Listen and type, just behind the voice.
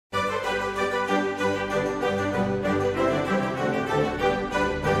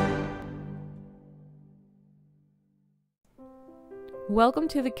Welcome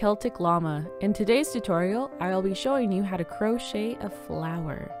to the Celtic Llama. In today's tutorial, I'll be showing you how to crochet a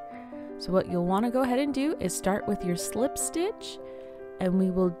flower. So what you'll want to go ahead and do is start with your slip stitch, and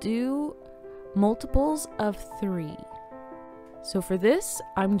we will do multiples of 3. So for this,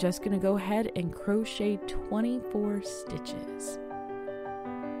 I'm just going to go ahead and crochet 24 stitches.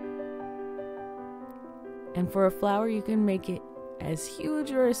 And for a flower, you can make it as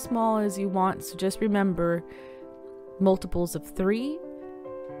huge or as small as you want, so just remember multiples of 3.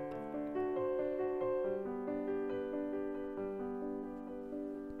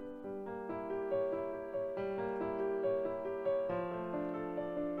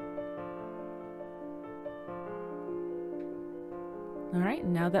 Alright,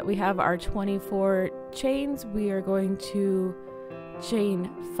 now that we have our 24 chains, we are going to chain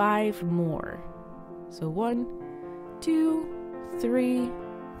 5 more. So 1, 2, 3,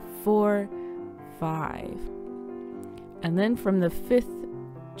 4, 5. And then from the 5th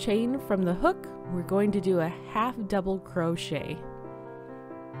chain from the hook, we're going to do a half double crochet.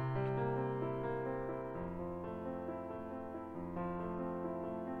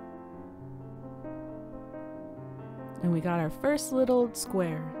 And we got our first little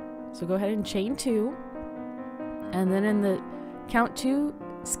square. So go ahead and chain 2. And then in the count 2,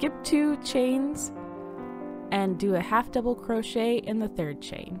 skip 2 chains and do a half double crochet in the 3rd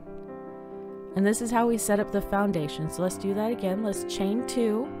chain. And this is how we set up the foundation. So let's do that again. Let's chain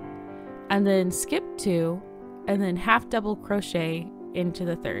 2 and then skip 2 and then half double crochet into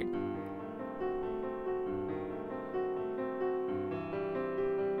the 3rd.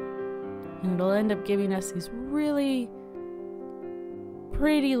 And it'll end up giving us these really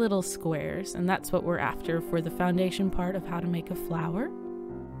pretty little squares, and that's what we're after for the foundation part of how to make a flower.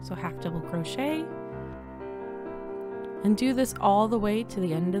 So half double crochet, and do this all the way to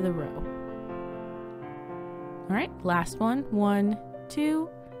the end of the row. Alright, last one. 1, 2,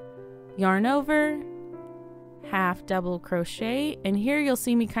 yarn over, half double crochet, and here you'll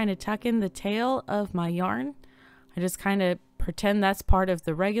see me kind of tuck in the tail of my yarn. I just kind of pretend that's part of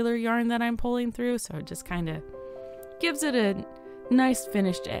the regular yarn that I'm pulling through, so it just kind of gives it a nice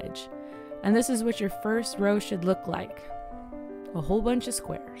finished edge. And this is what your first row should look like. A whole bunch of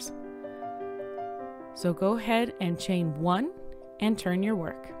squares. So go ahead and chain 1 and turn your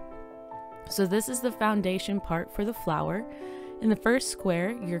work. So this is the foundation part for the flower. In the first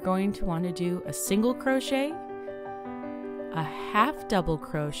square, you're going to want to do a single crochet, a half double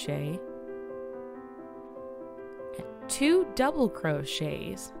crochet, 2 double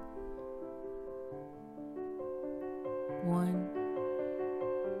crochets, 1,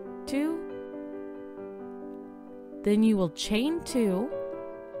 2, then you will chain 2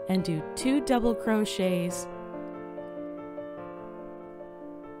 and do 2 double crochets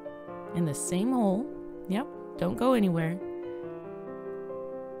in the same hole. Yep, don't go anywhere.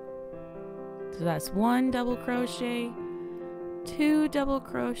 So that's 1 double crochet, 2 double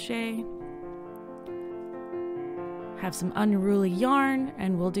crochet. Have some unruly yarn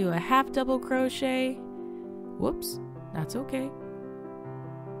and we'll do a half double crochet. Whoops, that's okay.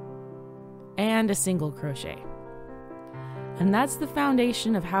 And a single crochet. And that's the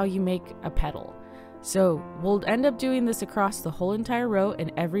foundation of how you make a petal. So we'll end up doing this across the whole entire row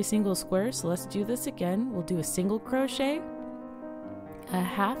in every single square. So let's do this again. We'll do a single crochet, a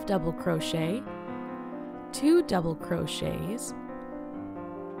half double crochet, 2 double crochets,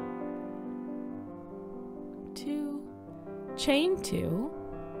 2, chain 2,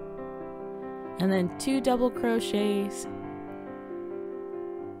 and then 2 double crochets,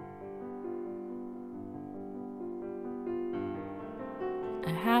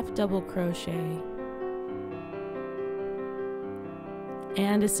 a half double crochet,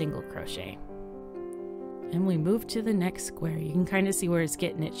 and a single crochet. And we move to the next square. You can kind of see where it's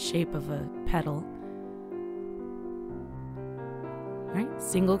getting its shape of a petal. All right,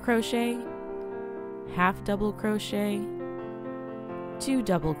 single crochet, half double crochet, 2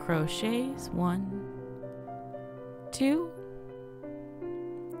 double crochets, 1, 2,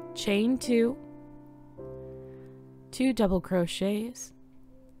 chain 2, 2 double crochets,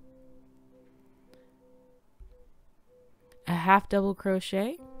 a half double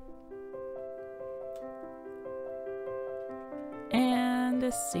crochet, and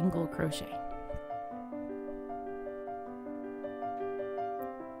a single crochet.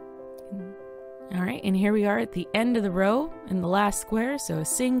 Alright, and here we are at the end of the row in the last square. So a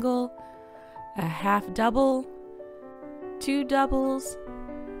single, a half double, 2 doubles,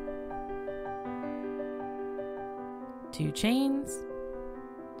 2 chains,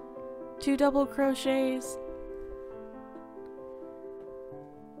 2 double crochets,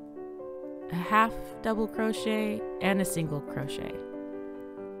 a half double crochet and a single crochet.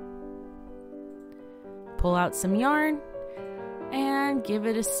 pull out some yarn and give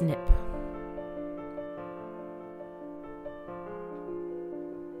it a snip.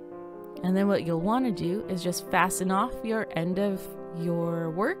 And then what you'll want to do is just fasten off your end of your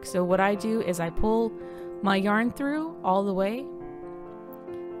work. So what I do is I pull my yarn through all the way,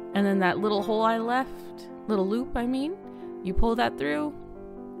 and then that little hole I left, little loop I mean, you pull that through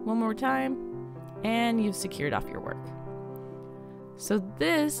one more time and you've secured off your work. So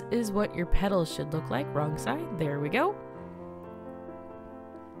this is what your petals should look like. Wrong side, there we go.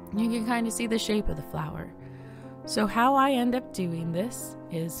 You can kind of see the shape of the flower. So how I end up doing this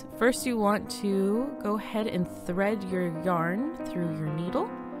is, first you want to go ahead and thread your yarn through your needle.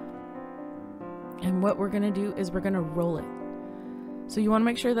 And what we're going to do is we're going to roll it. So you want to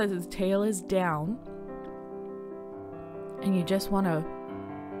make sure that the tail is down. And you just want to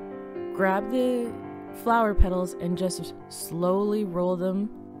grab the flower petals and just slowly roll them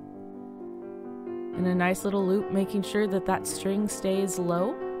in a nice little loop, making sure that that string stays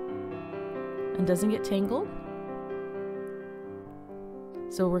low and doesn't get tangled.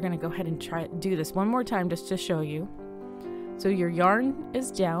 So we're going to go ahead and do this one more time just to show you. So your yarn is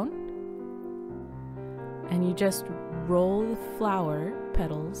down and you just roll the flower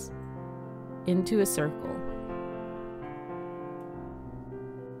petals into a circle.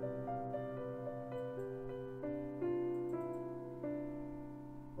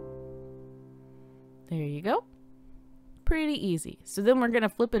 There you go. Pretty easy. So then we're going to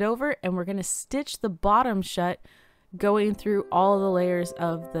flip it over and we're going to stitch the bottom shut, going through all the layers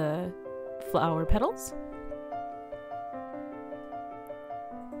of the flower petals.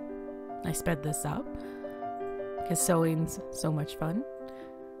 I sped this up because sewing's so much fun.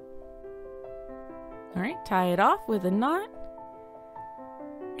 All right, tie it off with a knot.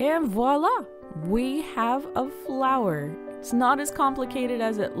 And voila, we have a flower. It's not as complicated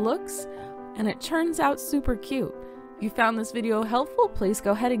as it looks, and it turns out super cute. If you found this video helpful, please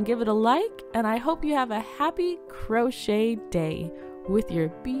go ahead and give it a like, and I hope you have a happy crochet day with your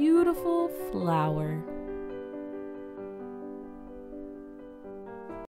beautiful flower.